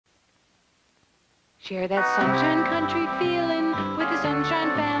Share that sunshine country feeling with the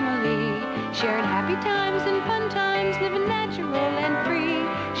Sunshine Family. Sharing happy times and fun times, living natural and free.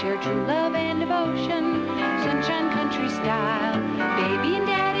 Share true love and devotion, Sunshine Country style. Baby and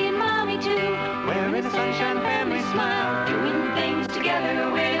Daddy and Mommy too, wearing a Sunshine Family smile. Doing things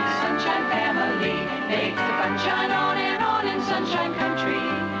together with the Sunshine Family makes the fun shine on and on in Sunshine Country.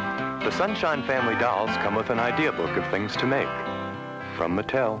 The Sunshine Family dolls come with an idea book of things to make. From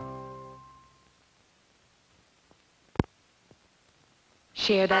Mattel.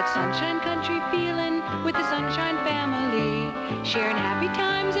 Share that Sunshine Country feeling with the Sunshine Family. Sharing happy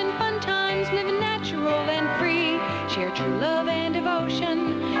times and fun times, living natural and free. Share true love and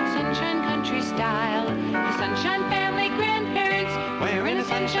devotion, Sunshine Country style. The Sunshine Family grandparents, wearing a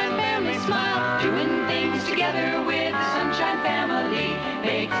Sunshine Family smile. Doing things together with the Sunshine Family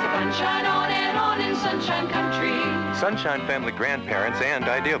makes the fun shine on and on in Sunshine Country. Sunshine Family grandparents and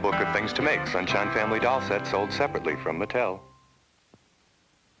idea book of things to make. Sunshine Family doll set sold separately from Mattel.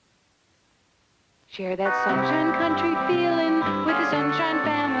 Share that Sunshine Country feeling with the Sunshine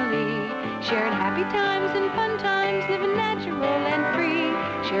Family. Sharing happy times and fun times, living natural and free.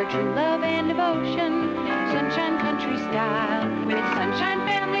 Share true love and devotion, Sunshine Country style. With Sunshine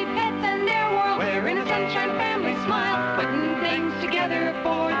Family pets and their world, wearing a Sunshine Family smile. Putting things together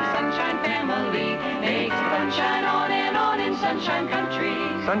for the Sunshine Family makes the fun shine on and on in Sunshine Country.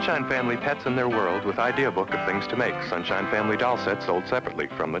 Sunshine Family pets and their world with idea book of things to make. Sunshine Family doll set sold separately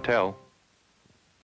from Mattel.